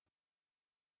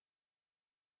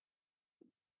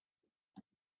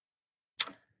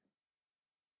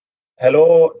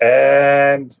Hello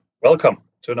and welcome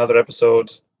to another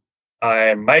episode.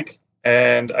 I'm Mike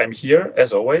and I'm here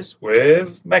as always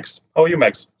with Max. How are you,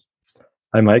 Max?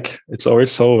 Hi, Mike. It's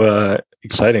always so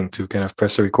exciting to kind of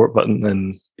press the record button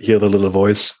and hear the little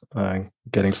voice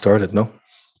getting started. No,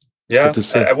 it's Yeah, good to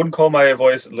see. I wouldn't call my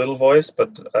voice little voice,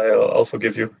 but I'll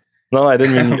forgive you. No, I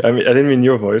didn't mean. I didn't mean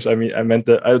your voice. I meant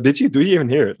the. Did you? Do you even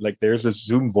hear it? Like there's a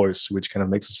Zoom voice which kind of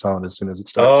makes a sound as soon as it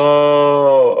starts.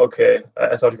 Oh, okay.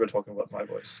 I thought you were talking about my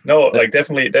voice. No, Yeah. like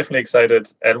definitely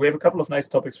excited. And we have a couple of nice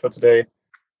topics for today.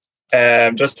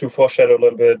 Just to foreshadow a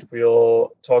little bit,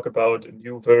 we'll talk about a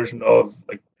new version of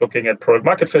like looking at product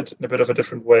market fit in a bit of a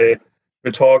different way.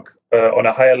 We'll talk on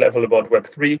a higher level about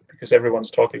Web3 because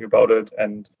everyone's talking about it,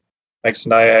 and Max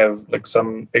and I have like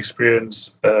some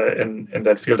experience in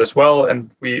that field as well.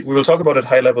 And we will talk about it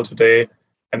high level today,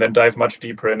 and then dive much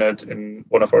deeper in it in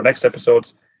one of our next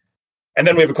episodes. And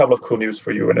then we have a couple of cool news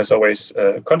for you, and as always,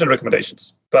 content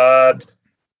recommendations. But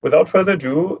without further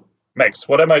ado, Max,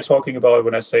 what am I talking about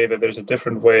when I say that there's a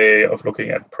different way of looking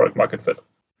at product market fit?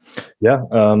 Yeah.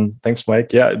 Thanks,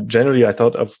 Mike. Yeah. Generally, I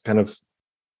thought of kind of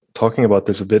talking about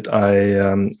this a bit. I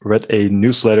read a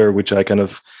newsletter which I kind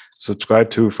of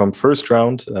subscribed to from First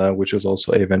Round, which is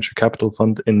also a venture capital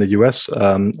fund in the US.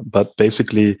 But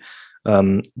basically,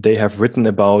 they have written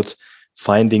about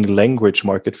finding language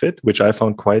market fit, which I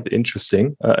found quite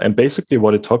interesting. And basically,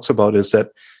 what it talks about is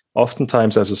that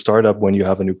oftentimes, as a startup, when you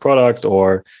have a new product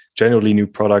or generally new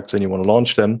products and you want to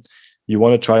launch them, you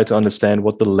want to try to understand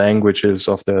what the language is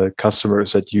of the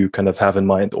customers that you kind of have in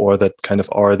mind, or that kind of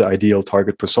are the ideal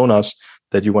target personas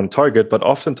that you want to target. But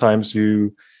oftentimes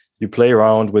you play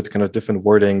around with kind of different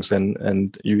wordings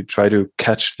and you try to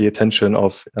catch the attention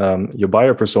of your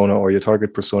buyer persona or your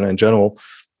target persona in general.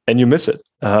 And you miss it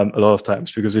a lot of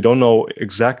times because you don't know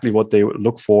exactly what they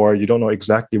look for. You don't know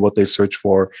exactly what they search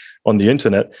for on the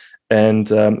internet. And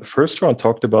First Round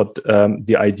talked about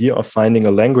the idea of finding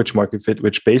a language market fit,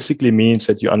 which basically means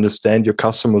that you understand your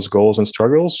customers' goals and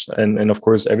struggles, and of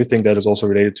course, everything that is also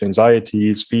related to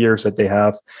anxieties, fears that they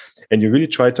have. And you really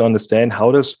try to understand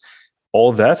how does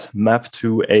all that map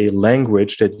to a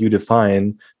language that you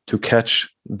define to catch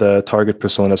the target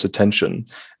persona's attention.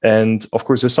 And of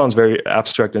course, this sounds very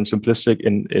abstract and simplistic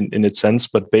in its sense,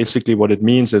 but basically what it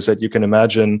means is that you can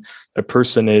imagine a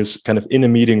person is kind of in a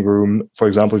meeting room. For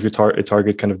example, if you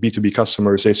target kind of B2B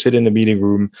customers, they sit in a meeting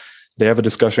room, they have a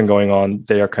discussion going on,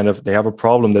 they have a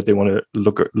problem that they want to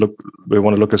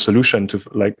look a solution to,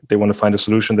 like they want to find a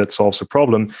solution that solves a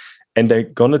problem, and they're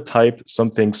going to type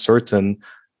something certain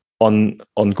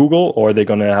on Google, or they're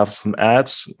going to have some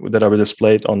ads that are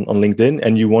displayed on LinkedIn,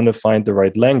 and you want to find the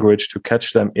right language to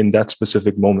catch them in that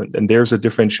specific moment. And there's a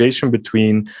differentiation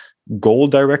between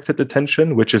goal-directed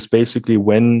attention, which is basically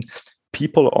when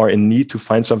people are in need to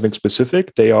find something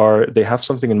specific. They have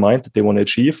something in mind that they want to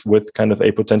achieve with kind of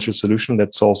a potential solution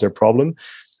that solves their problem.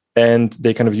 And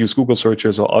they kind of use Google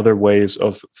searches or other ways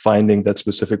of finding that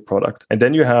specific product. And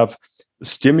then you have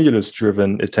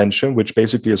stimulus-driven attention, which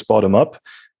basically is bottom-up,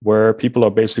 where people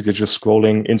are basically just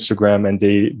scrolling Instagram and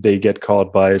they get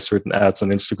caught by certain ads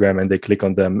on Instagram and they click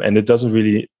on them. And it doesn't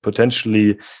really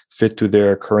potentially fit to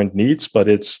their current needs, but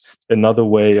it's another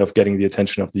way of getting the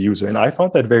attention of the user. And I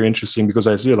found that very interesting because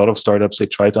I see a lot of startups, they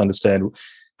try to understand,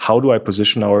 how do I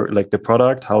position the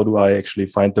product? How do I actually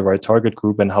find the right target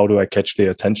group? And how do I catch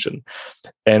their attention?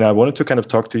 And I wanted to kind of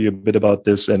talk to you a bit about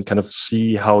this and kind of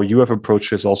see how you have approached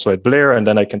this also at Blair. And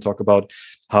then I can talk about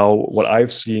what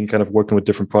I've seen kind of working with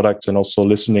different products and also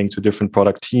listening to different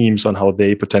product teams on how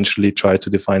they potentially try to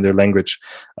define their language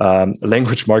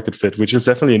market fit, which is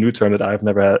definitely a new term that I've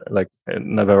never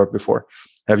heard before.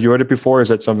 Have you heard it before? Is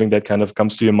that something that kind of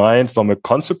comes to your mind from a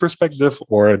concept perspective,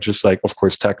 or just like, of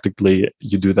course, tactically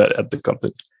you do that at the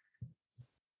company?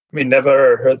 I mean,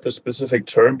 never heard the specific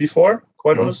term before,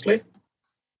 quite honestly.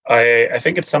 I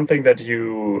think it's something that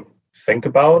you think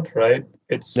about, right?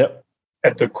 It's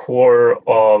at the core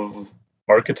of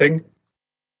marketing,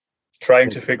 trying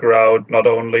to figure out not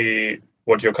only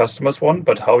what your customers want,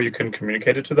 but how you can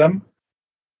communicate it to them.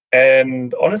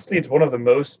 And honestly, it's one of the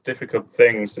most difficult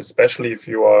things, especially if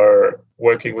you are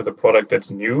working with a product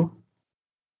that's new,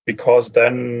 because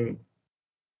then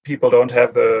people don't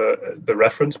have the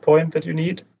reference point that you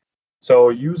need. So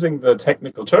using the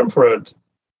technical term for it,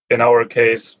 in our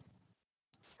case,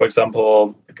 for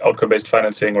example, outcome-based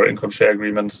financing or income share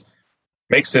agreements,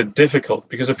 makes it difficult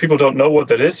because if people don't know what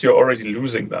that is, you're already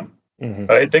losing them.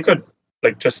 Right? They could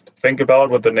just think about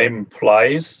what the name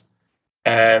implies.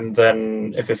 And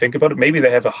then if they think about it, maybe they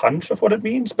have a hunch of what it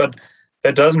means, but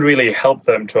that doesn't really help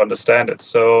them to understand it.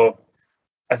 So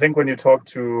I think when you talk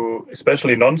to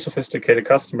especially non-sophisticated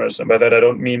customers, and by that I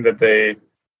don't mean that they're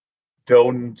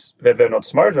not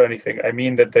smart or anything. I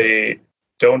mean that they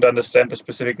don't understand the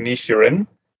specific niche you're in.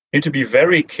 You need to be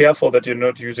very careful that you're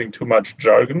not using too much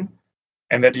jargon,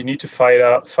 and that you need to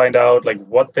find out like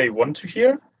what they want to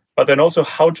hear, but then also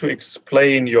how to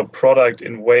explain your product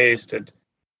in ways that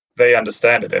they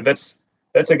understand it. And that's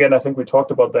again, I think we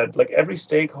talked about that. Like every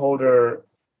stakeholder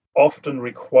often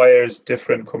requires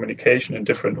different communication and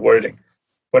different wording.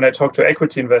 When I talk to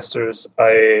equity investors,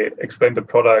 I explain the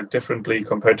product differently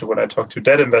compared to when I talk to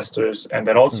debt investors, and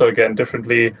then also again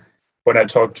differently when I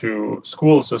talk to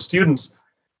schools or students.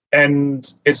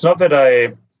 And it's not that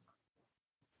I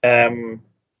am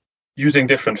using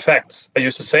different facts. I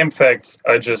use the same facts,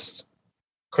 I just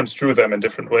construe them in a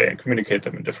different way and communicate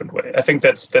them in a different way. I think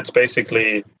that's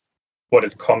basically what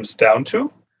it comes down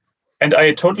to. And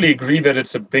I totally agree that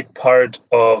it's a big part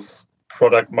of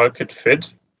product market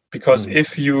fit, because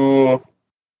if you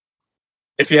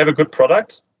have a good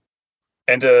product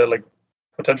and a like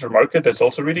potential market that's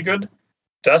also really good,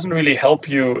 doesn't really help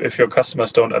you if your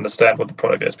customers don't understand what the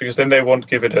product is, because then they won't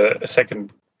give it a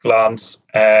second glance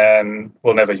and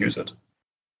will never use it.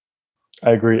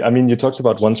 I agree. I mean, you talked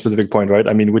about one specific point, right?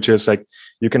 I mean, which is like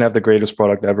you can have the greatest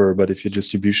product ever, but if your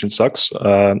distribution sucks,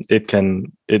 it's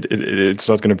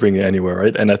not going to bring you anywhere,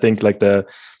 right? And I think like the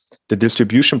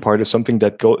distribution part is something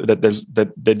that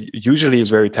usually is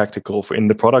very tactical. For in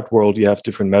the product world, you have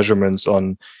different measurements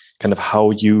on kind of how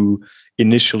you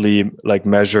initially like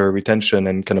measure retention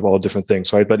and kind of all different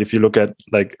things, right? But if you look at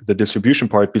like the distribution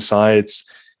part, besides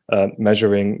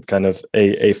measuring kind of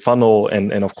a funnel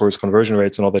and of course conversion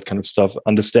rates and all that kind of stuff,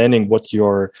 understanding what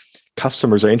your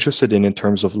customers are interested in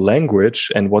terms of language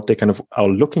and what they kind of are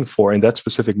looking for in that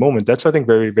specific moment, that's I think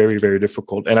very, very, very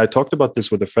difficult. And I talked about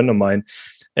this with a friend of mine,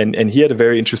 and he had a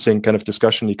very interesting kind of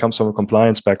discussion. He comes from a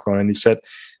compliance background, and he said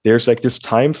there's like this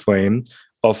time frame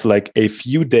of like a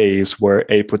few days where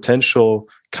a potential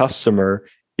customer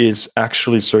is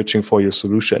actually searching for your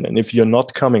solution. And if you're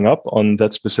not coming up on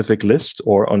that specific list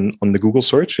or on the Google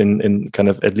search in kind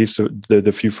of at least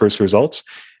the few first results,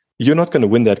 you're not going to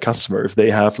win that customer. If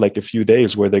they have like a few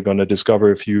days where they're going to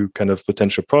discover a few kind of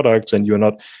potential products and you're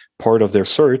not part of their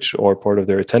search or part of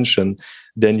their attention,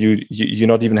 then you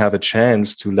not even have a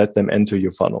chance to let them enter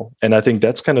your funnel. And I think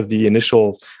that's kind of the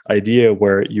initial idea,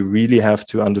 where you really have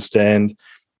to understand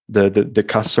the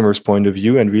customer's point of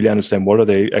view and really understand what are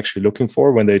they actually looking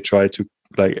for when they try to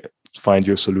like find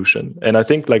your solution. And I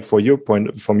think like from your point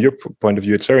of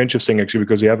view, it's very interesting actually,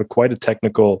 because you have quite a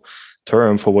technical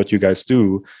term for what you guys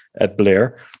do at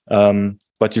Blair,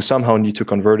 but you somehow need to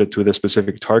convert it to the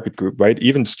specific target group, right?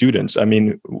 Even students. I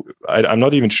mean, I'm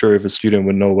not even sure if a student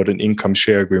would know what an income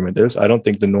share agreement is. I don't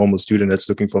think the normal student that's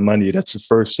looking for money, that's the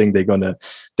first thing they're gonna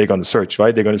search,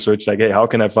 right? They're gonna search like, hey, how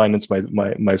can I finance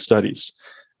my studies?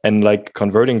 And like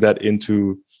converting that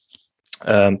into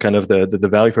kind of the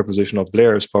value proposition of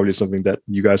Blair is probably something that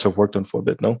you guys have worked on for a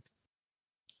bit, no?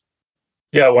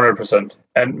 Yeah, 100%.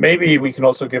 And maybe we can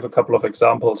also give a couple of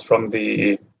examples from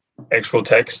the actual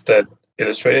text that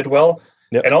illustrated well.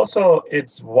 Yep. And also,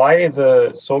 it's why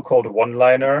the so-called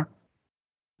one-liner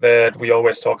that we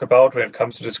always talk about when it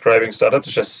comes to describing startups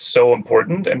is just so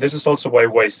important. And this is also why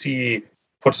YC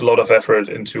puts a lot of effort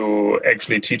into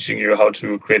actually teaching you how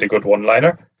to create a good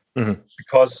one-liner. Mm-hmm.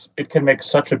 Because it can make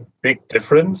such a big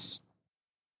difference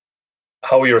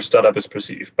how your startup is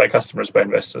perceived by customers, by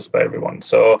investors, by everyone.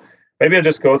 So maybe I'll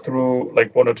just go through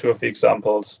like one or two of the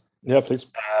examples. Yeah, please.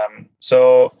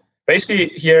 So basically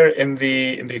here in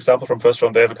the example from first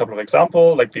round, they have a couple of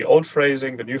examples, like the old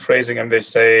phrasing, the new phrasing, and they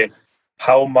say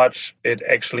how much it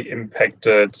actually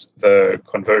impacted the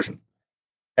conversion.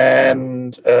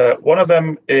 And one of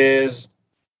them is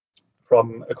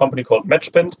from a company called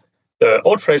Matchpint. The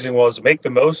old phrasing was make the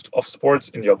most of sports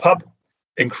in your pub,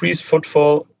 increase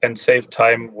footfall, and save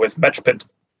time with Matchpint.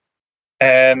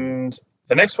 And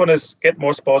the next one is get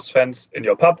more sports fans in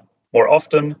your pub more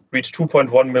often, reach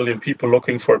 2.1 million people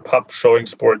looking for a pub showing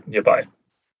sport nearby.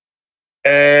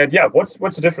 And yeah, what's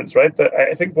the difference, right?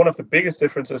 I think one of the biggest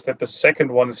differences is that the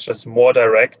second one is just more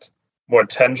direct, more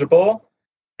tangible,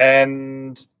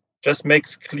 and just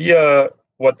makes clear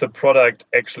what the product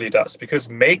actually does. Because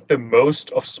make the most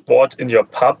of sport in your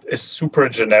pub is super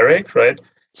generic, right?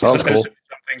 Sounds cool.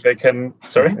 Something they can,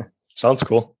 sorry? Sounds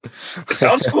cool. It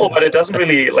sounds cool, but it doesn't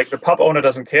really, like the pub owner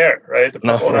doesn't care, right? The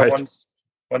pub owner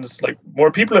wants like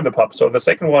more people in the pub. So the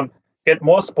second one, get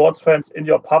more sports fans in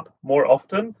your pub more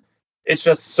often. It's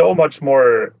just so much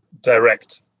more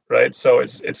direct, right? So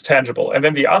it's tangible. And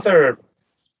then the other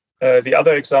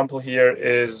example here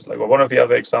is like, well, one of the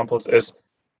other examples is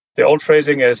The old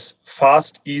phrasing is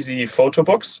fast, easy photo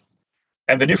books.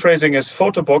 And the new phrasing is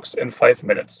photo books in 5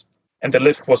 minutes. And the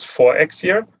lift was 4x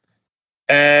here.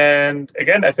 And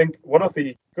again, I think one of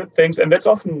the good things, and that's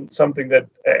often something that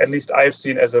at least I've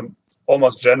seen as a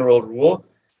almost general rule,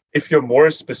 if you're more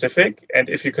specific and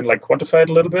if you can like quantify it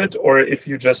a little bit, or if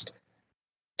you just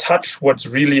touch what's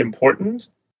really important,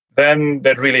 then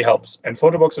that really helps. And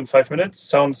photo books in 5 minutes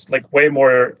sounds like way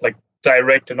more like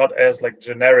direct and not as like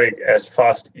generic as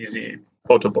fast, easy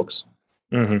photo books.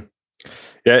 Mm-hmm.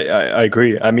 Yeah, I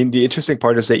agree. I mean, the interesting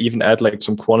part is they even add like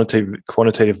some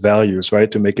quantitative values, right,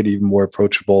 to make it even more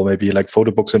approachable. Maybe like photo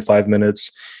books in 5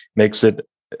 minutes makes it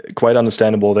quite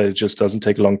understandable that it just doesn't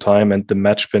take a long time. And the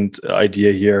matchpint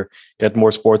idea here, get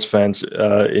more sports fans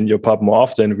in your pub more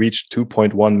often, reach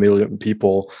 2.1 million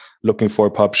people looking for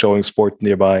a pub showing sport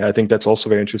nearby. I think that's also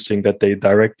very interesting that they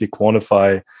directly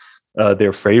quantify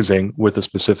their phrasing with a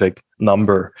specific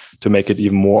number to make it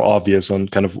even more obvious on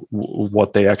kind of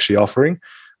what they're actually offering.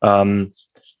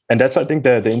 And that's, I think,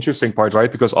 the interesting part,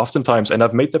 right? Because oftentimes, and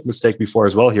I've made that mistake before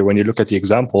as well here, when you look at the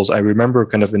examples, I remember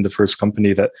kind of in the first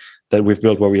company that we've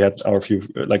built where we had our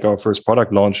first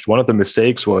product launched, one of the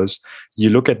mistakes was you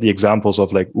look at the examples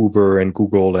of like Uber and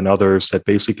Google and others that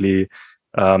basically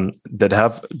that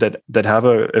have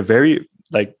a very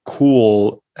like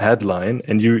cool headline,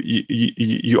 and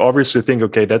you obviously think,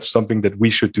 okay, that's something that we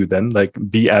should do then, like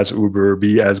be as Uber,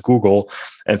 be as Google,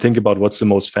 and think about what's the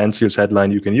most fanciest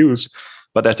headline you can use.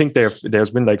 But I think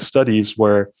there's been like studies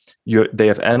where they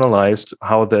have analyzed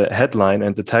how the headline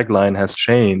and the tagline has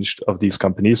changed of these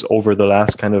companies over the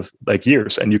last kind of like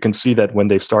years. And you can see that when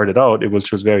they started out, it was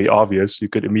just very obvious. You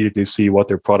could immediately see what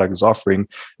their product is offering.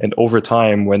 And over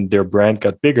time, when their brand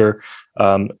got bigger,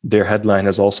 their headline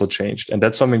has also changed. And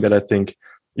that's something that I think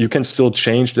you can still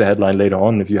change the headline later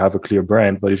on if you have a clear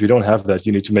brand. But if you don't have that,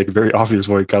 you need to make it very obvious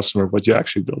for your customer what you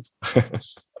actually built.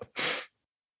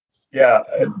 Yeah,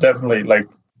 definitely. Like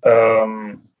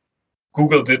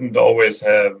Google didn't always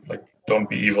have like "Don't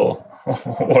be evil"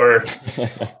 or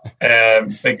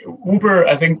like Uber.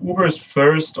 I think Uber's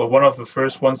first or one of the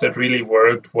first ones that really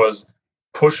worked was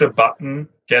push a button,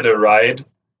 get a ride,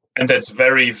 and that's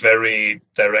very, very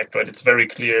direct. Right? It's very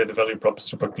clear. The value prop is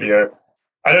super clear.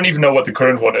 I don't even know what the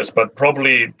current one is, but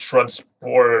probably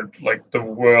transport like the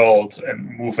world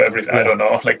and move everything. Yeah. I don't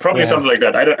know, like probably something like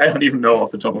that. I don't even know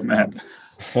off the top of my head.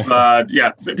 But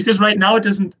yeah, because right now it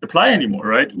doesn't apply anymore,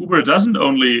 right? Uber doesn't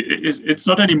only, it's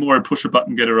not anymore push a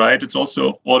button, get a ride. It's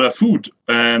also order food,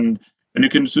 and you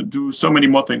can do so many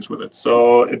more things with it.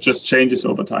 So it just changes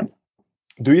over time.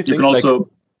 Do you think you can also,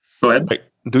 go ahead.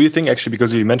 Do you think actually,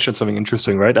 because you mentioned something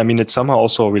interesting, right? I mean, it's somehow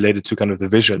also related to kind of the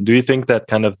vision. Do you think that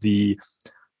kind of the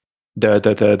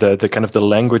kind of the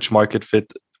language market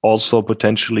fit also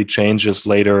potentially changes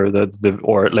later,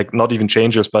 or like not even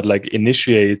changes, but like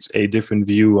initiates a different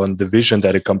view on the vision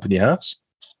that a company has?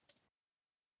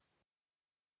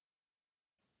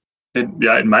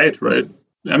 It might, right?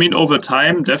 I mean, over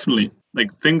time, definitely.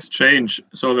 Like things change,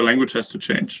 so the language has to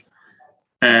change.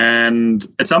 And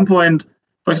at some point,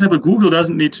 for example, Google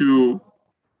doesn't need to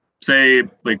say,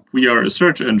 like, we are a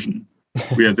search engine.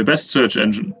 We are the best search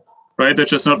engine, right? That's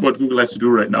just not what Google has to do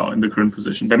right now in the current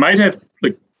position. They might have,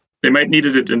 like, they might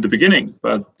needed it in the beginning,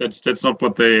 but that's not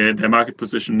what their market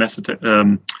position necessitates.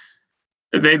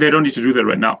 They don't need to do that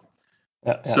right now.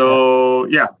 By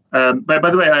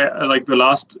the way, I like the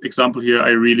last example here. I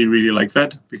really, really like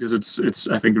that because it's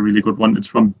I think a really good one. It's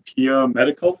from Peer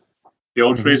Medical. The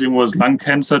old phrasing was lung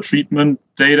cancer treatment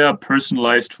data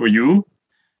personalized for you.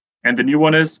 And the new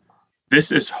one is,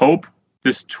 this is hope.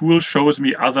 This tool shows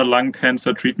me other lung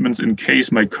cancer treatments in case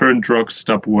my current drugs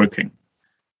stop working.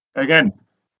 Again,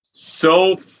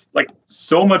 so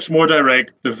much more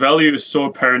direct. The value is so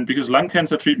apparent because lung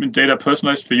cancer treatment data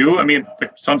personalized for you. I mean,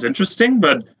 it sounds interesting,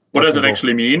 but what does it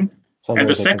actually mean? And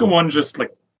the second one just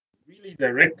like really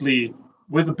directly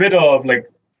with a bit of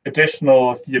like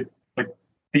additional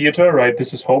theater, right?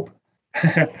 This is hope.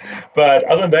 But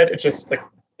other than that, it's just like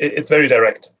it's very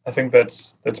direct. I think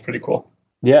that's pretty cool.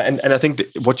 Yeah, and I think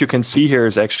what you can see here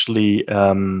is actually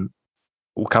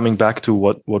coming back to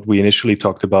what we initially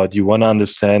talked about. You want to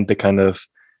understand the kind of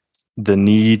the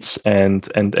needs and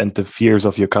the fears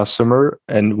of your customer,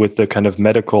 and with the kind of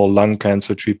medical lung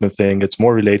cancer treatment thing, it's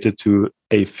more related to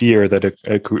a fear that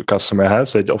a customer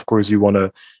has. That of course you want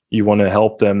to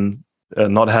help them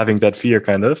not having that fear,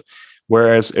 kind of.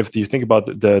 Whereas if you think about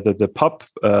the pub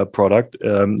product,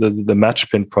 the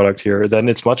matchpint product here, then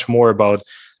it's much more about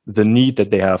the need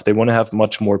that they have. They want to have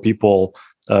much more people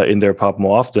in their pub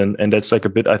more often. And that's like a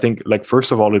bit, I think, like,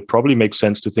 first of all, it probably makes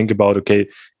sense to think about, okay,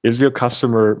 is your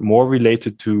customer more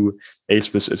related to a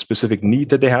specific need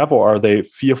that they have, or are they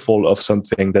fearful of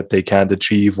something that they can't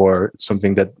achieve, or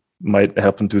something that might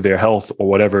happen to their health or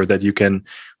whatever, that you can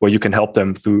help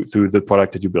them through the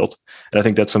product that you built. And I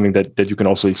think that's something that you can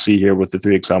also see here with the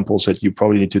 3 examples, that you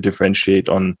probably need to differentiate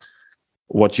on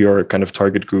what your kind of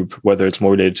target group, whether it's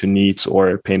more related to needs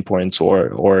or pain points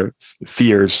or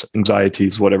fears,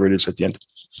 anxieties, whatever it is at the end.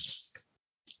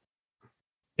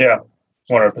 Yeah,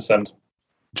 100%.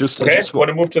 Want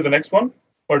to move to the next one?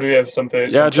 Or do you have some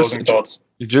closing thoughts?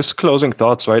 Just closing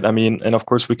thoughts, right? I mean, and of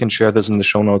course we can share this in the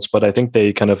show notes, but I think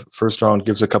they kind of, first round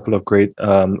gives a couple of great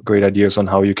ideas on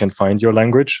how you can find your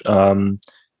language.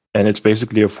 And it's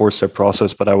basically a 4-step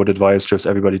process, but I would advise just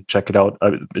everybody check it out.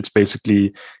 It's basically,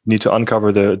 you need to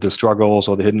uncover the struggles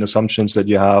or the hidden assumptions that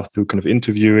you have through kind of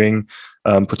interviewing.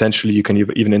 Potentially, you can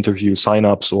even interview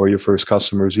signups or your first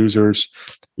customers, users.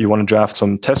 You want to draft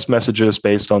some test messages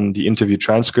based on the interview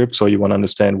transcript. So you want to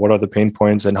understand what are the pain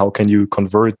points and how can you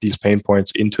convert these pain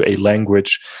points into a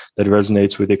language that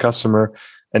resonates with your customer.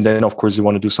 And then, of course, you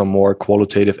want to do some more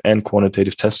qualitative and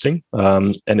quantitative testing.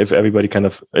 And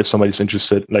if somebody's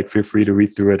interested, like, feel free to read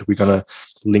through it. We're going to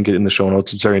link it in the show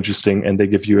notes. It's very interesting. And they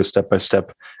give you a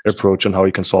step-by-step approach on how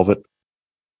you can solve it.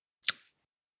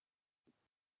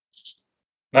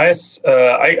 Nice.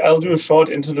 I'll do a short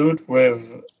interlude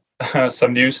with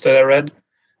some news that I read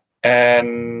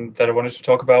and that I wanted to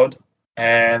talk about.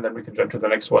 And then we can jump to the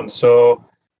next one. So,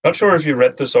 not sure if you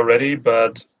read this already,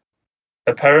 but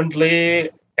apparently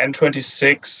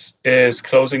N26 is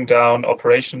closing down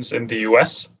operations in the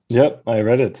US. Yep, I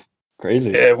read it.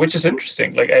 Crazy. Which is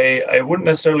interesting. Like, I wouldn't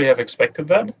necessarily have expected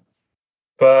that.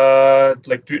 But,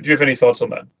 like, do you have any thoughts on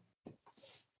that?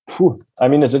 I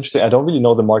mean, it's interesting. I don't really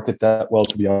know the market that well,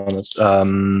 to be honest.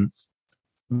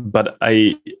 But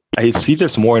I see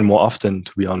this more and more often,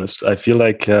 to be honest. I feel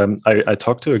like I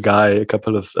talked to a guy a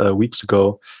couple of weeks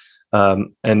ago,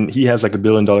 and he has like $1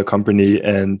 billion company,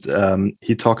 and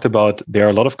he talked about there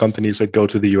are a lot of companies that go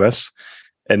to the US,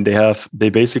 and they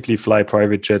basically fly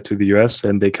private jet to the US,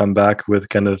 and they come back with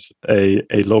kind of a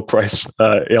low price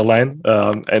airline,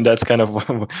 and that's kind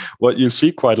of what you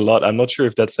see quite a lot. I'm not sure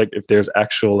if that's like, if there's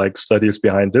actual like studies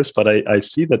behind this, but I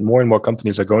see that more and more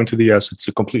companies are going to the US. It's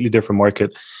a completely different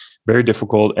market, very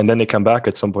difficult, and then they come back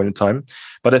at some point in time.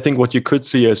 But I think what you could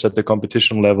see is that the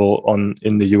competition level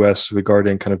in the US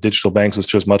regarding kind of digital banks is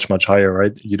just much, much higher,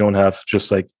 right? You don't have just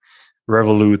like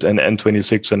Revolut and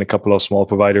N26 and a couple of small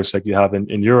providers like you have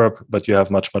in Europe, but you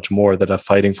have much, much more that are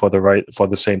fighting for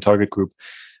the same target group.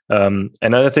 And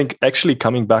I think actually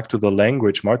coming back to the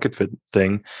language market fit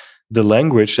thing, the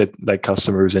language that like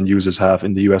customers and users have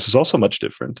in the US is also much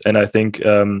different. And I think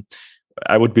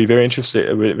I would be very interested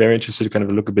to kind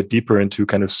of look a bit deeper into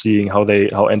kind of seeing how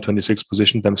N26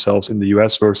 positioned themselves in the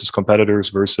US versus competitors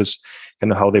versus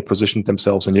kind of how they positioned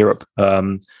themselves in Europe.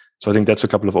 So I think that's a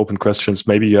couple of open questions.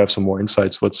 Maybe you have some more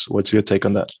insights. What's your take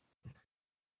on that?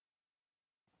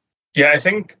 Yeah, I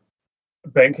think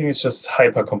banking is just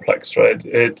hyper complex, right?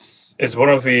 It's one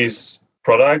of these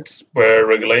products where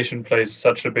regulation plays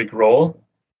such a big role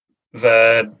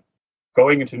that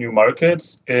going into new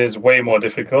markets is way more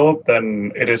difficult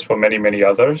than it is for many, many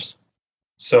others.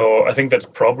 So I think that's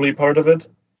probably part of it.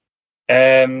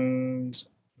 And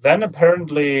then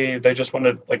apparently they just want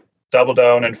to like double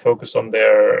down and focus on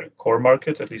their core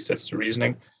market. At least that's the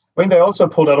reasoning. I mean, they also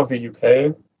pulled out of the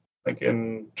UK like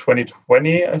in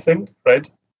 2020, I think, right?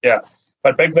 Yeah.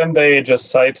 But back then they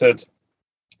just cited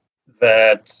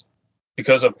that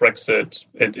because of Brexit,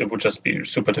 it would just be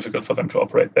super difficult for them to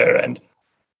operate there. And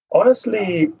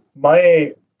honestly,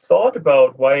 my thought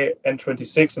about why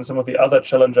N26 and some of the other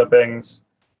challenger banks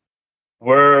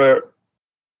were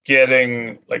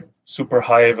getting like super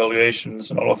high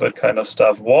evaluations and all of that kind of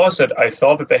stuff was that I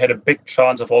thought that they had a big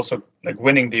chance of also like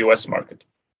winning the US market.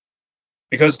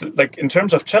 Because like in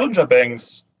terms of challenger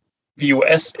banks, the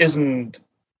US isn't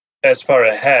as far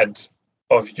ahead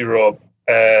of Europe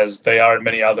as they are in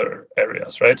many other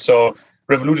areas, right? So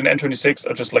Revolut and N26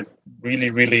 are just like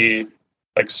really, really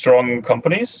like strong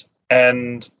companies.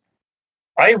 And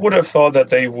I would have thought that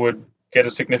they would get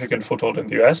a significant foothold in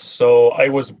the US. So I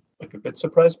was like a bit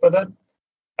surprised by that.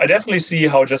 I definitely see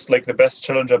how just like the best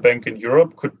challenger bank in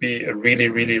Europe could be a really,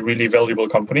 really, really valuable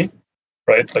company,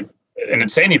 right? Like an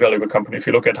insanely valuable company if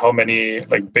you look at how many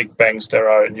like big banks there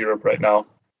are in Europe right now.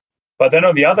 But then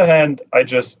on the other hand, I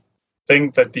just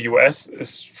think that the US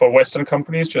is for Western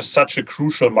companies just such a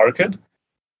crucial market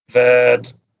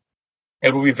that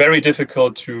it will be very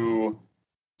difficult to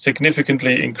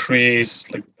significantly increase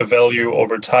like the value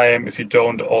over time if you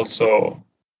don't also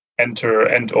enter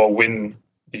and or win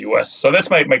the US. So that's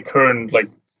my current like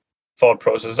thought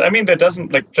process. I mean, that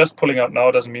doesn't like just pulling out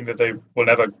now doesn't mean that they will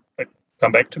never like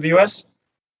come back to the US.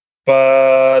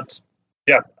 But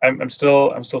yeah, I'm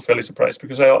still fairly surprised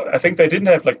because I think they didn't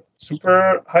have like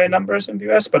super high numbers in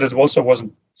the US, but it also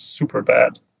wasn't super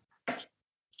bad.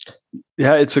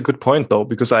 Yeah, it's a good point though,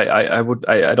 because I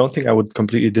don't think I would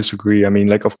completely disagree. I mean,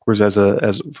 like of course, as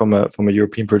from a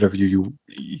European point of view,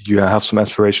 you have some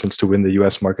aspirations to win the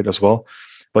US market as well,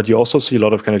 but you also see a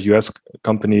lot of kind of US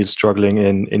companies struggling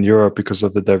in Europe because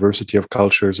of the diversity of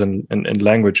cultures and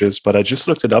languages. But I just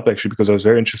looked it up actually because I was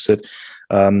very interested.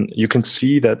 You can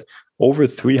see that over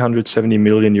 370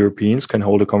 million Europeans can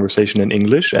hold a conversation in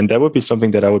English, and that would be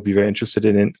something that I would be very interested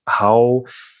in how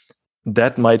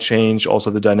that might change also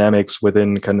the dynamics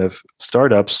within kind of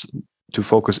startups to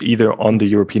focus either on the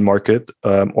European market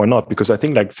or not. Because I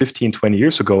think like 15, 20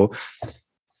 years ago,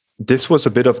 this was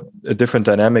a bit of a different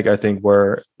dynamic, I think,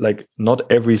 where like not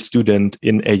every student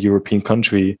in a European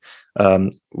country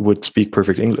would speak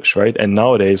perfect English, right? And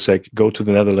nowadays, like go to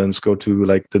the Netherlands, go to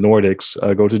like the Nordics,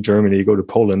 go to Germany, go to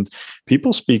Poland,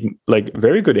 people speak like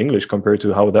very good English compared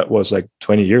to how that was like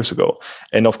 20 years ago.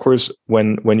 And of course,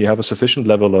 when you have a sufficient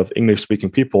level of English speaking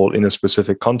people in a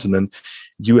specific continent,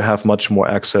 you have much more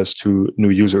access to new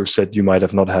users that you might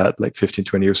have not had like 15,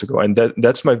 20 years ago. And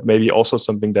that's maybe also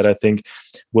something that I think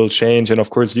will change. And of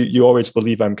course, you always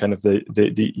believe I'm kind of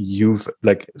the youth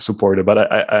like supporter,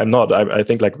 but I'm not. I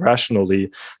think like rationally,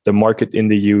 the market in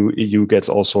the EU gets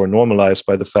also normalized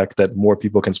by the fact that more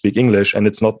people can speak English, and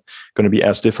it's not going to be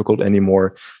as difficult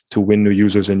anymore to win new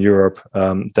users in Europe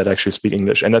that actually speak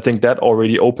English. And I think that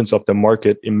already opens up the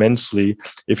market immensely.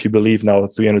 If you believe now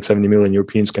 370 million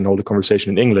Europeans can hold a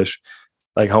conversation in English,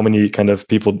 like how many kind of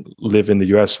people live in the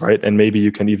US, right? And maybe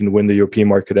you can even win the European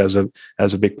market as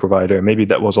a big provider. Maybe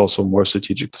that was also a more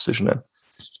strategic decision then.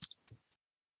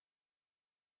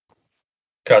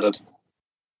 Got it.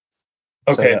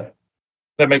 Okay, so, yeah.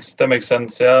 That makes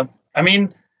sense. Yeah, I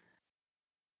mean,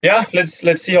 yeah,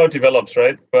 let's see how it develops,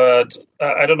 right? But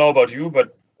I don't know about you,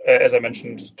 but as I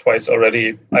mentioned twice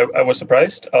already, I was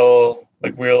surprised.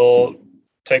 We'll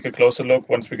take a closer look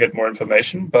once we get more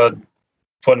information. But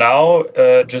for now,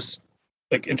 just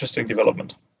like interesting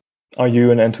development. Are you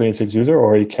an N26 user,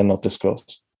 or you cannot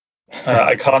disclose?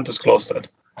 I can't disclose that.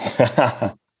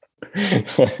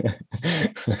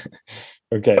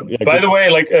 Okay. Yeah, by the way,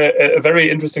 like a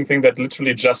very interesting thing that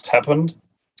literally just happened,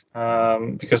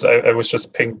 because I was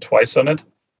just pinged twice on it.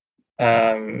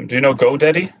 Do you know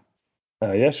GoDaddy?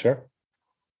 Yeah, sure.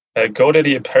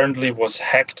 GoDaddy apparently was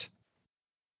hacked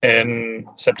in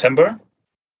September,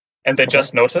 and they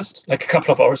just noticed like a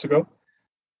couple of hours ago.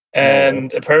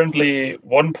 And apparently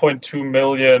 1.2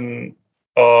 million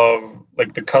of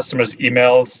like the customers'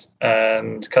 emails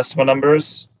and customer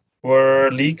numbers were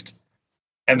leaked.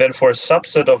 And then for a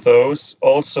subset of those,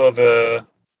 also the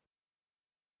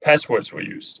passwords were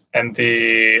used and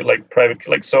the like private,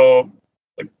 like, so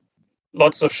like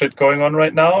lots of shit going on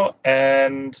right now.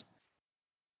 And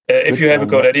if you have a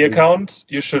GoDaddy account,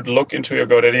 you should look into your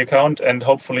GoDaddy account, and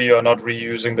hopefully you're not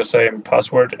reusing the same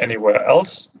password anywhere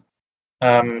else.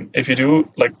 If you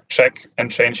do, like, check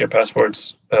and change your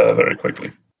passwords very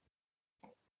quickly.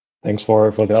 Thanks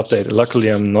for the update. Luckily,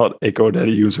 I'm not a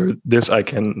GoDaddy user. This I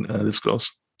can disclose.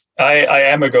 I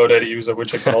am a GoDaddy user,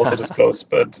 which I can also disclose.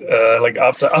 But like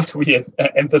after we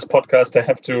end this podcast, I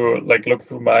have to like look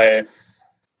through my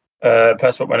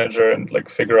password manager and like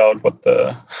figure out what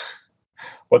the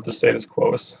status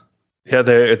quo is. Yeah,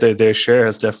 their share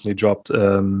has definitely dropped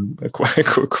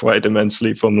quite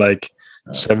immensely from like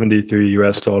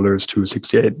 $73 to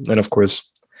 68, and of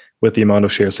course, with the amount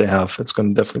of shares they have, it's going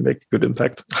to definitely make a good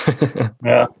impact.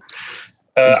 Yeah,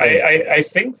 I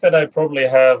think that I probably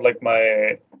have like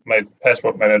my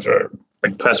password manager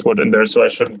like password in there, so I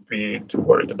shouldn't be too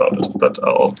worried about it. But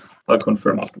I'll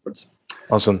confirm afterwards.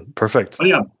 Awesome, perfect. But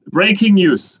yeah, breaking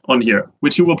news on here,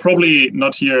 which you will probably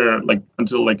not hear like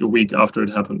until like a week after it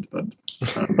happened. But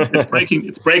it's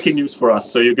breaking news for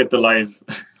us, so you get the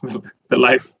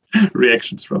live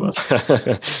reactions from us.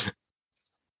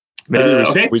 Maybe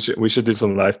we should do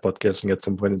some live podcasting at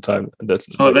some point in time. That's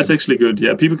actually good.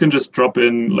 Yeah, people can just drop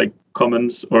in like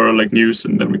comments or like news,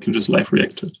 and then we can just live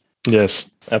react to it. Yes,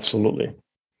 absolutely.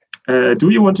 Do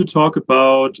you want to talk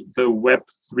about the Web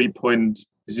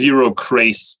 3.0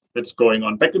 craze that's going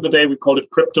on? Back in the day, we called it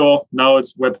crypto. Now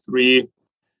it's Web 3.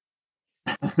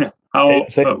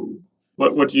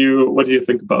 What do you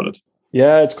think about it?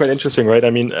 Yeah, it's quite interesting, right? I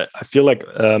mean, I feel like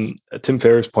Tim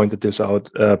Ferriss pointed this out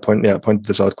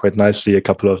quite nicely a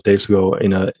couple of days ago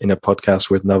in a podcast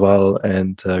with Naval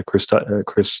and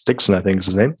Chris Dixon, I think is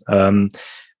his name.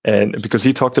 And because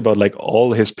he talked about like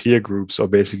all his peer groups are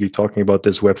basically talking about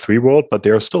this Web3 world, but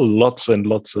there are still lots and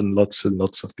lots and lots and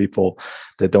lots of people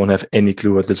that don't have any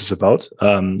clue what this is about.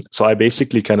 So I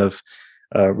basically kind of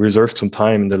reserved some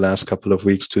time in the last couple of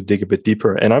weeks to dig a bit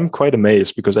deeper. And I'm quite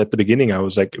amazed because at the beginning I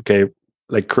was like, okay,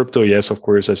 like crypto, yes, of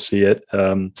course I see it.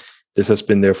 This has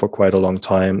been there for quite a long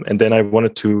time. And then I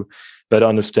wanted to better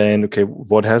understand, okay,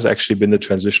 what has actually been the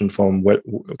transition from web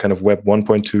 1.2, Web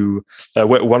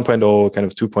 1.0, kind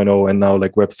of 2.0, and now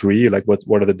like Web 3, like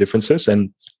what are the differences?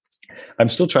 And I'm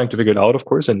still trying to figure it out, of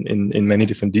course, in many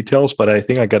different details, but I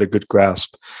think I got a good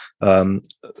grasp.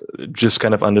 Just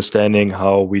kind of understanding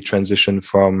how we transition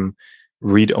from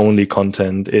read-only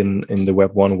content in the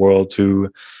Web 1 world to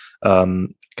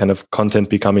kind of content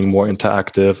becoming more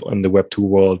interactive in the Web 2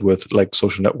 world with like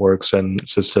social networks and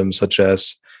systems such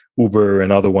as Uber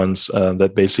and other ones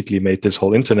that basically made this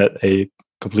whole internet a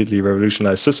completely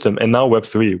revolutionized system. And now Web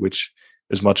 3, which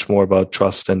is much more about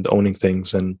trust and owning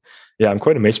things. And yeah, I'm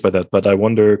quite amazed by that. But I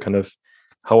wonder kind of,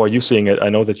 how are you seeing it? I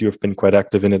know that you've been quite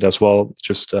active in it as well.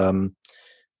 Just,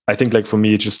 I think like for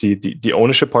me, just the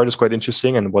ownership part is quite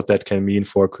interesting and what that can mean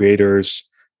for creators,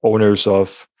 owners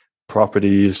of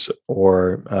properties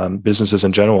or businesses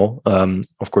in general.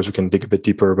 Of course, we can dig a bit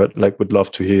deeper, but like would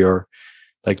love to hear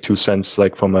like 2 cents,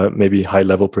 like from a maybe high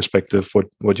level perspective,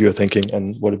 what you're thinking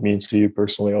and what it means to you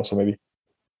personally also maybe.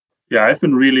 Yeah, I've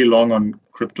been really long on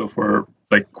crypto for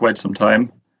like quite some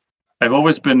time. I've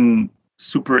always been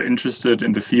super interested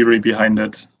in the theory behind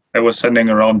it. I was sending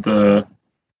around the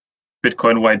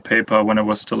Bitcoin white paper when I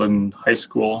was still in high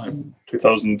school in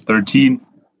 2013.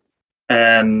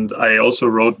 And I also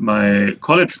wrote my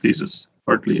college thesis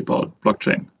partly about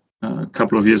blockchain a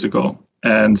couple of years ago,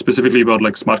 and specifically about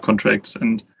like smart contracts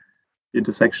and the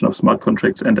intersection of smart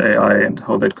contracts and AI and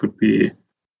how that could be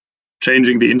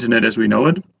changing the internet as we know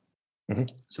it. Mm-hmm.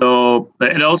 So,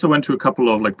 and I also went to a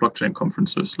couple of like blockchain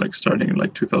conferences, like starting in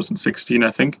like 2016,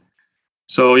 I think.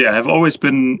 So yeah, I've always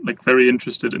been like very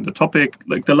interested in the topic.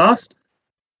 Like the last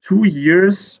 2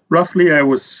 years, roughly, I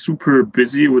was super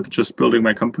busy with just building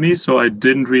my company. So I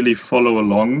didn't really follow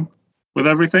along with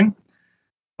everything.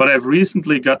 But I've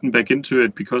recently gotten back into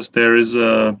it because there is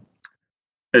a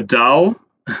DAO,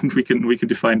 and we can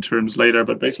define terms later.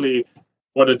 But basically,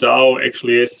 what a DAO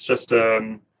actually is just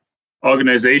an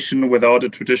organization without a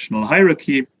traditional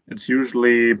hierarchy. It's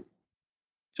usually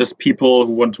just people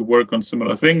who want to work on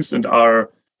similar things and are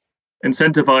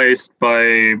incentivized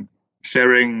by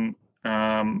sharing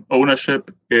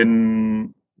ownership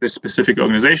in this specific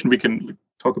organization. We can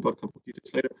talk about a couple of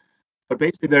details later. But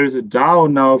basically, there is a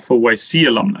DAO now for YC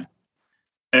alumni.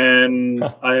 And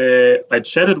I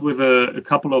chatted with a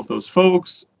couple of those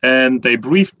folks, and they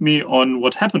briefed me on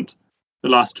what happened the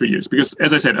last 2 years. Because,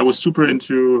 as I said, I was super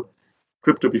into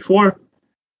crypto before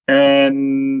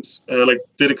and like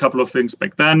did a couple of things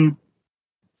back then,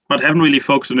 but haven't really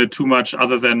focused on it too much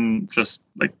other than just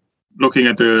like looking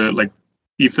at the like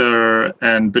Ether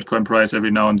and Bitcoin price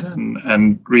every now and then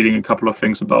and reading a couple of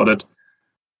things about it.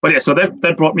 But yeah, so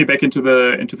that brought me back into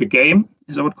the game,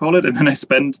 as I would call it. And then I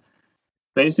spent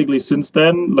basically since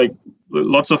then like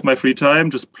lots of my free time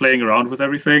just playing around with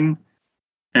everything.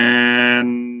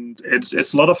 And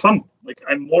it's a lot of fun. Like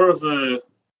I'm more of a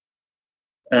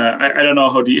I don't know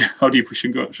how deep we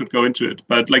should go into it,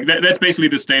 but like that's basically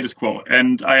the status quo.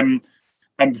 And I'm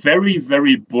very,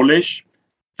 very bullish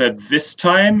that this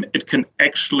time it can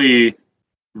actually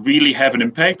really have an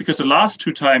impact, because the last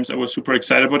 2 times I was super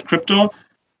excited about crypto,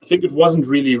 I think it wasn't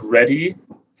really ready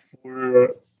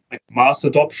for like mass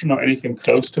adoption or anything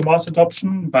close to mass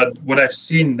adoption. But what I've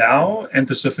seen now and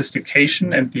the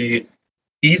sophistication and the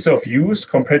ease of use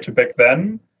compared to back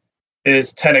then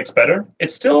is 10x better.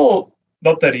 It's still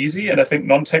not that easy, and I think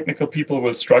non-technical people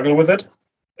will struggle with it,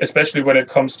 especially when it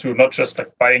comes to not just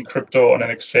like buying crypto on an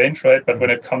exchange, right? But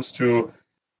when it comes to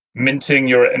minting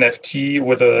your NFT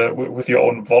with your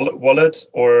own wallet,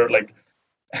 or like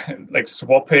like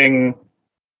swapping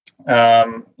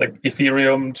like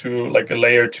Ethereum to like a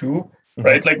layer 2,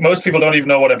 right? Like most people don't even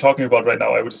know what I'm talking about right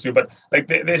now, I would assume, but like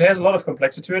it has a lot of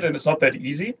complexity to it, and it's not that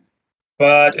easy.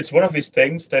 But it's one of these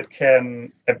things that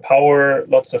can empower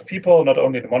lots of people, not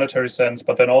only in a monetary sense,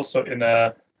 but then also in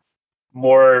a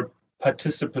more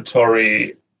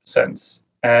participatory sense.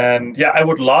 And yeah, I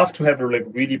would love to have a like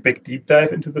really big deep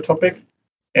dive into the topic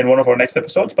in one of our next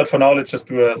episodes. But for now, let's just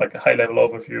do a high level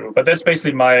overview. But that's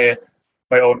basically my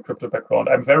own crypto background.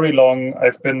 I'm very long.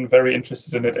 I've been very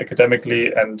interested in it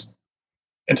academically and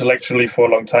intellectually for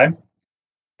a long time,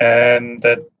 and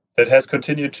that has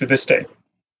continued to this day.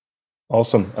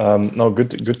 Awesome. No,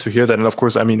 good to hear that. And of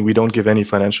course, I mean, we don't give any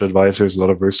financial advice. There's a lot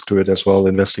of risk to it as well,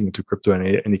 investing into crypto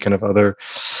and any kind of other.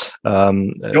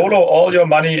 YOLO all your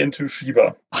money into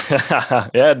Shiba.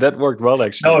 Yeah, that worked well,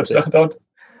 actually. No, don't.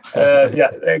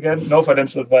 Yeah, again, no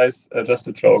financial advice, just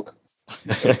a joke.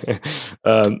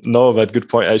 No, but good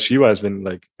point. Shiba has been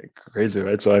like crazy,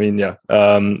 right? So I mean, yeah,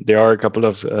 there are a couple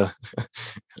of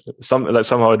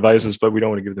somehow advices, but we don't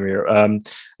want to give them here.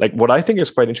 Like what I think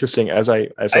is quite interesting, I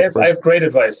have great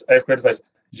advice.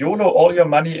 YOLO all your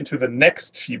money into the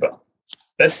next Shiba.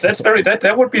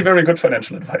 That would be very good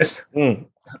financial advice.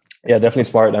 Yeah, definitely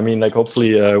smart. I mean, like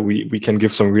hopefully we can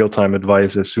give some real time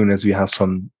advice as soon as we have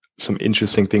some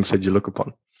interesting things that you look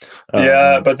upon.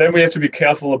 Yeah, but then we have to be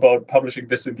careful about publishing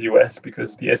this in the US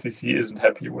because the SEC isn't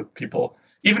happy with people.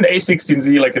 Even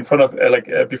A16Z, like in front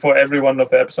of, before every one of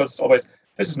the episodes, is always,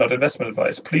 this is not investment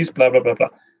advice. Please, blah, blah, blah, blah.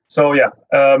 So yeah,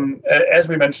 as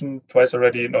we mentioned twice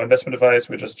already, no investment advice.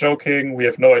 We're just joking. We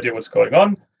have no idea what's going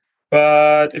on.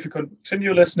 But if you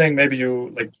continue listening, maybe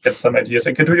you get some ideas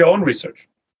and can do your own research.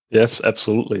 Yes,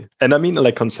 absolutely. And I mean,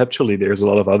 like conceptually, there's a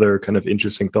lot of other kind of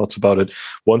interesting thoughts about it.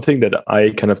 One thing that I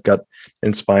kind of got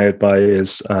inspired by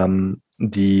is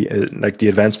the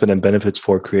advancement and benefits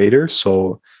for creators.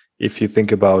 So if you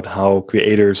think about how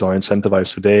creators are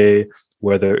incentivized today,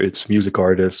 whether it's music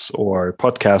artists or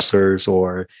podcasters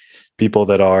or people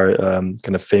that are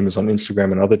kind of famous on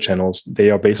Instagram and other channels, they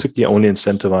are basically only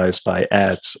incentivized by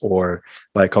ads or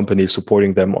by companies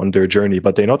supporting them on their journey,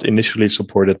 but they're not initially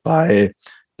supported by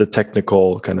the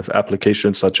technical kind of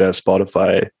applications such as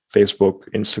Spotify, Facebook,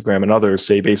 Instagram, and others.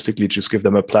 They basically just give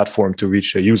them a platform to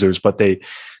reach their users, but they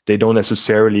don't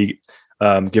necessarily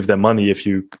give them money. If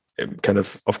you kind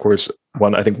of course,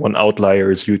 one outlier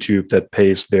is YouTube that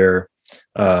pays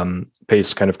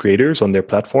kind of creators on their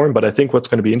platform. But I think what's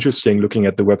going to be interesting looking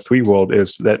at the Web3 world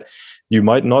is that you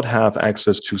might not have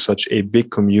access to such a big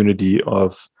community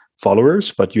of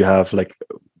followers, but you have like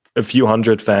a few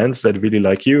hundred fans that really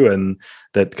like you and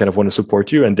that kind of want to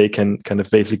support you, and they can kind of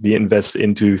basically invest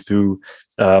into through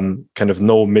kind of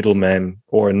no middleman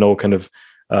or no kind of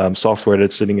software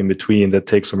that's sitting in between that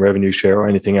takes some revenue share or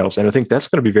anything else. And I think that's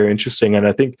going to be very interesting. And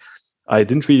I think I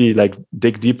didn't really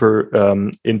dig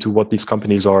deeper into what these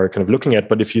companies are kind of looking at.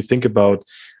 But if you think about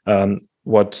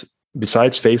what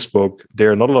besides Facebook, there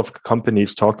are not a lot of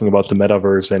companies talking about the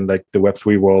metaverse and like the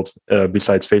Web3 world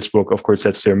besides Facebook. Of course,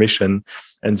 that's their mission.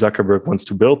 And Zuckerberg wants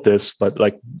to build this, but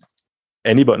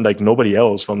nobody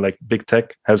else from like big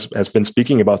tech has been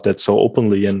speaking about that so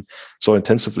openly and so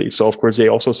intensively. So of course, they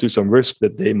also see some risk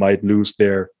that they might lose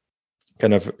their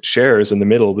kind of shares in the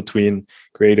middle between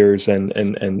creators and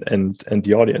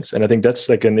the audience. And I think that's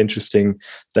like an interesting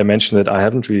dimension that I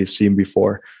haven't really seen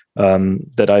before.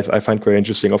 That I find very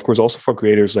interesting. Of course, also for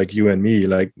creators like you and me,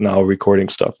 like now recording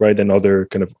stuff, right? And other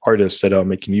kind of artists that are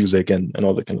making music and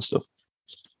all that kind of stuff.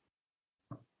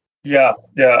 Yeah,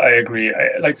 I agree.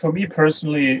 For me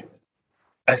personally,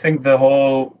 I think the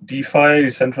whole DeFi,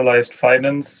 decentralized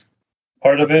finance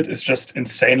part of it is just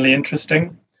insanely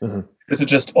interesting because it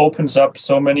just opens up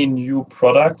so many new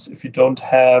products if you don't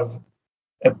have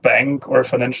a bank or a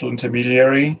financial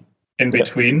intermediary in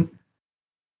between.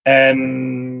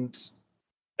 And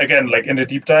again, like in the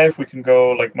deep dive, we can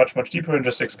go like much deeper and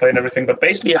just explain everything. But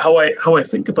basically, how I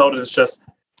think about it is just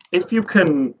if you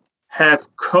can have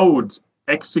code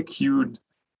execute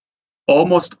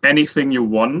almost anything you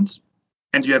want,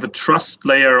 and you have a trust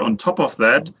layer on top of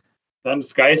that, then the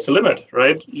sky's the limit,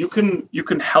 right? You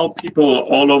can help people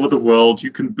all over the world.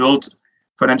 You can build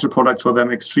financial products for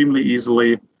them extremely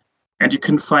easily, and you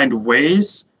can find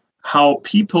ways how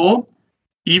people,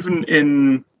 even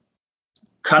in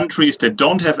countries that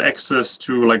don't have access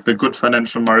to like the good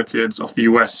financial markets of the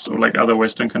US or like other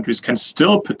Western countries, can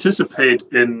still participate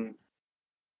in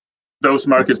those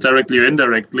markets directly or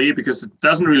indirectly, because it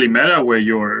doesn't really matter where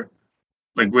you are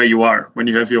when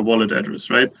you have your wallet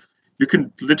address, right? You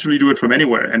can literally do it from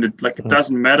anywhere, and it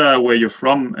doesn't matter where you're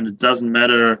from, and it doesn't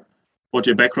matter what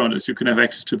your background is. You can have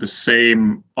access to the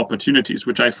same opportunities,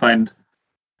 which I find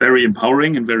very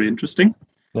empowering and very interesting.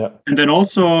 Yeah. And then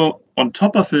also on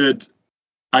top of it,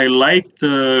 I like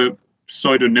the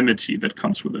pseudonymity that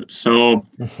comes with it. So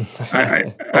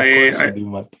I'm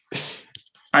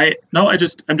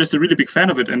just a really big fan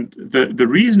of it. And the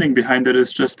reasoning behind it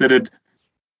is just that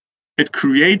it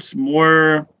creates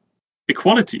more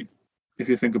equality, if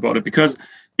you think about it. Because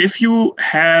if you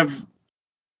have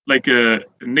like a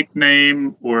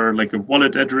nickname or like a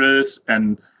wallet address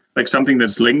and like something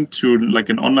that's linked to like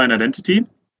an online identity,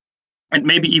 and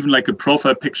maybe even like a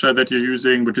profile picture that you're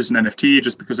using, which is an NFT,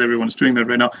 just because everyone's doing that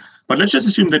right now. But let's just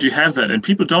assume that you have that and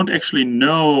people don't actually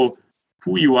know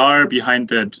who you are behind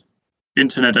that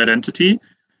internet identity,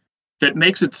 that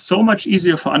makes it so much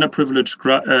easier for underprivileged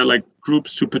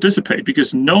groups to participate,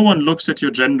 because no one looks at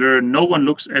your gender, no one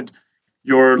looks at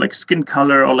your like skin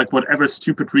color or like whatever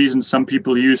stupid reasons some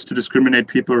people use to discriminate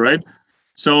people, right?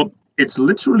 So it's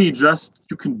literally just,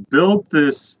 you can build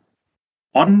this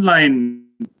online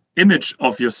image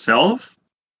of yourself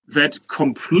that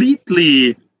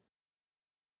completely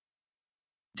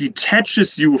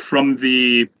detaches you from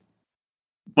the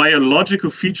biological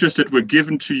features that were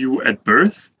given to you at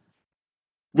birth,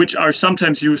 which are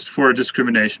sometimes used for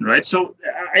discrimination, right? So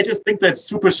I just think that's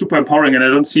super, super empowering. And I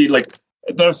don't see, like,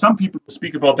 there are some people who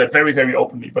speak about that very, very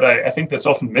openly, but I think that's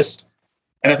often missed.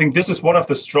 And I think this is one of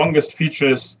the strongest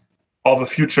features of a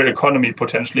future economy,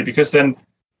 potentially, because then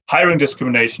hiring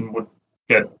discrimination would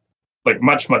get like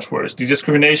much, much worse. The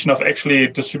discrimination of actually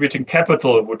distributing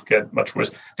capital would get much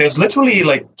worse. There's literally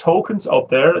like tokens out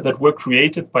there that were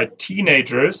created by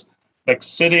teenagers, like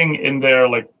sitting in their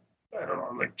like, I don't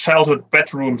know, like childhood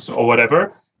bedrooms or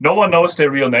whatever. No one knows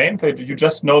their real name. You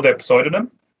just know their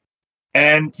pseudonym.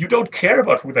 And you don't care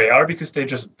about who they are because they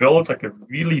just build like a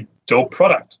really dope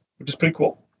product, which is pretty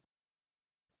cool.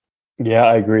 Yeah,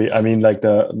 I agree. I mean, like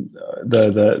the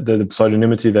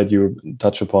pseudonymity that you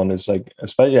touch upon is like,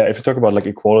 especially, yeah, if you talk about like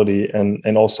equality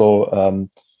and also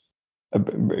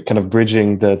kind of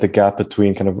bridging the gap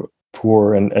between kind of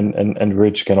poor and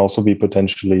rich can also be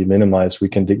potentially minimized. We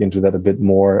can dig into that a bit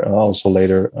more also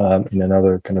later in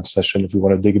another kind of session if we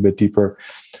want to dig a bit deeper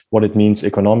what it means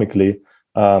economically.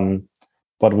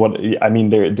 But what I mean,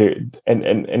 there,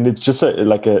 and it's just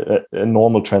a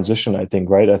normal transition, I think,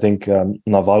 right? I think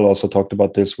Naval also talked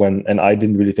about this and I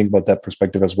didn't really think about that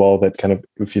perspective as well. That kind of,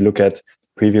 if you look at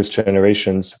previous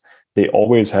generations, they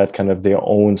always had kind of their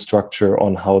own structure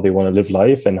on how they want to live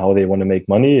life and how they want to make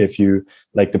money. If you,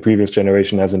 like, the previous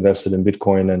generation has invested in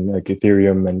Bitcoin and like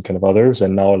Ethereum and kind of others,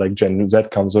 and now like Gen Z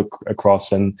comes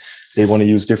across and they want to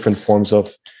use different forms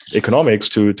of economics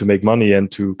to make money and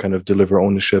to kind of deliver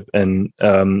ownership. And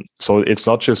so it's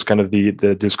not just kind of the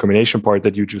discrimination part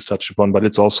that you just touched upon, but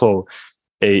it's also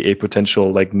a potential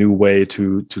like new way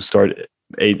to start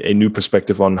a new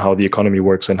perspective on how the economy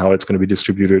works and how it's going to be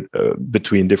distributed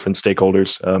between different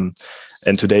stakeholders.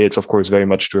 And today it's of course very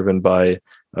much driven by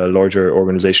larger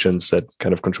organizations that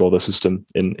kind of control the system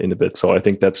in a bit. So I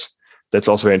think that's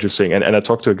also very interesting. And I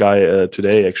talked to a guy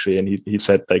today actually, and he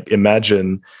said, like,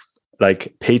 imagine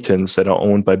like patents that are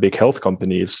owned by big health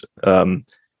companies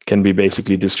can be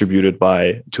basically distributed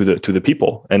to the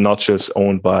people, and not just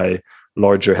owned by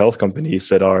larger health companies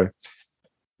that are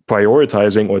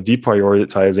prioritizing or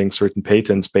deprioritizing certain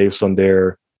patents based on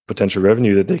their potential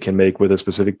revenue that they can make with a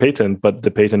specific patent. But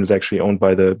the patent is actually owned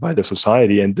by the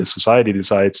society, and the society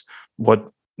decides what,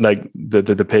 like,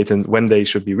 the patent, when they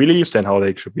should be released and how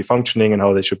they should be functioning and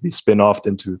how they should be spin-offed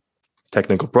into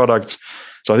technical products.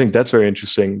 So I think that's very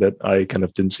interesting that I kind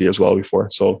of didn't see as well before.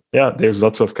 So yeah, there's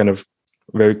lots of kind of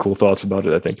very cool thoughts about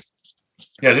it, I think.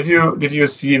 Yeah, did you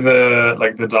see the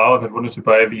DAO that wanted to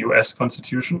buy the US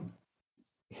Constitution?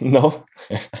 No.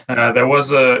 There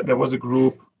was a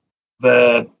group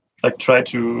that like tried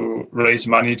to raise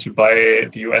money to buy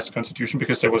the US Constitution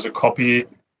because there was a copy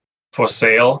for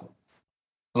sale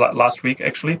last week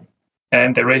actually,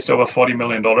 and they raised over $40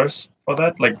 million for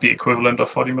that, like the equivalent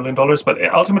of $40 million.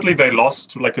 But ultimately they lost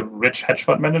to like a rich hedge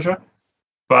fund manager.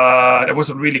 But it was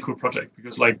a really cool project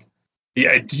because like the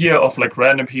idea of like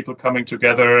random people coming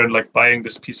together and like buying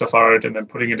this piece of art and then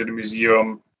putting it in a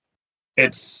museum,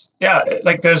 it's, yeah,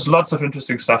 like there's lots of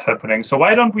interesting stuff happening. So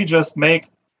why don't we just make,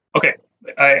 okay,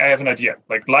 I have an idea,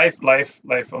 like live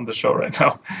on the show right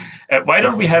now. Why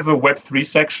don't we have a Web3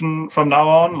 section from now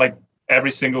on, like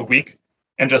every single week,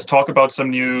 and just talk about some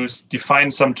news,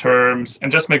 define some terms,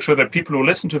 and just make sure that people who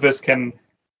listen to this can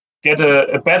get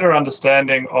a better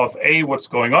understanding of A, what's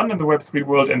going on in the Web3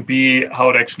 world, and B, how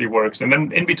it actually works. And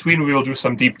then in between, we will do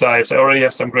some deep dives. I already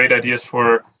have some great ideas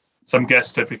for some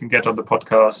guests that we can get on the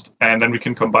podcast, and then we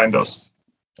can combine those.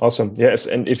 Awesome. Yes.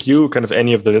 And if you kind of,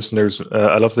 any of the listeners,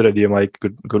 I love that idea, Mike,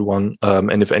 good one.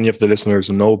 And if any of the listeners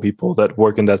know people that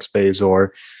work in that space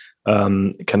or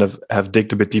kind of have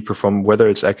digged a bit deeper from whether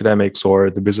it's academics or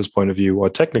the business point of view or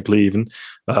technically even,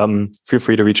 feel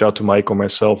free to reach out to Mike or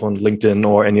myself on LinkedIn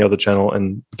or any other channel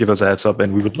and give us a heads up.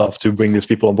 And we would love to bring these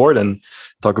people on board and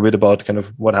talk a bit about kind of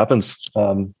what happens.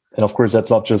 And of course, that's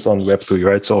not just on Web3,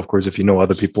 right? So of course, if you know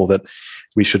other people that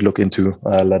we should look into,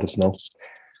 let us know.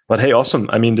 But hey, awesome.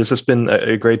 I mean, this has been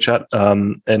a great chat.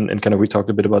 And kind of, we talked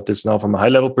a bit about this now from a high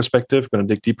level perspective. Going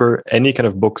to dig deeper. Any kind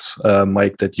of books,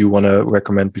 Mike, that you want to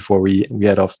recommend before we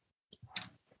head off?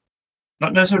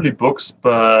 not necessarily books,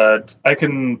 but I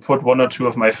can put one or two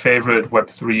of my favorite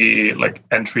Web3 like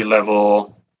entry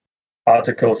level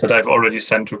articles that I've already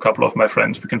sent to a couple of my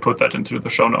friends. We can put that into the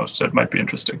show notes. That might be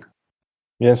interesting.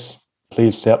 Yes,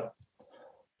 please. Yep.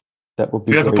 That would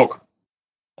be great. Do you have a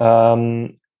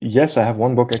book? Yes, I have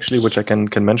one book actually, which I can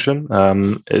mention.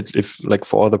 It's if like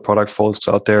for all the product folks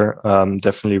out there,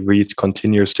 definitely read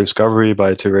Continuous Discovery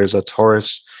by Teresa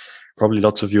Torres. Probably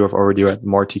lots of you have already read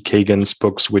Marty Kagan's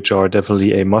books, which are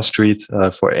definitely a must-read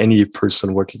for any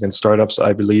person working in startups,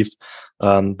 I believe.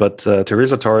 But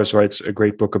Teresa Torres writes a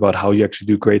great book about how you actually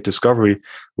do great discovery,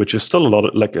 which is still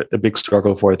a big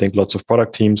struggle for, I think, lots of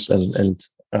product teams, and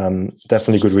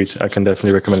definitely good read. I can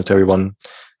definitely recommend it to everyone.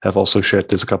 Have also shared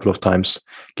this a couple of times.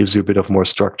 Gives you a bit of more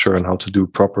structure on how to do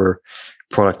proper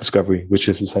product discovery, which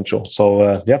is essential.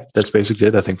 So that's basically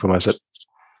it, I think, from my side.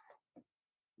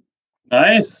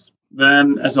 Nice.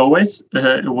 Then, as always,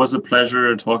 it was a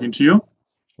pleasure talking to you.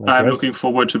 Likewise. I'm looking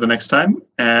forward to the next time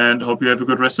and hope you have a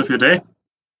good rest of your day.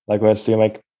 Likewise. See you,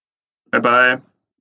 Mike. Bye-bye.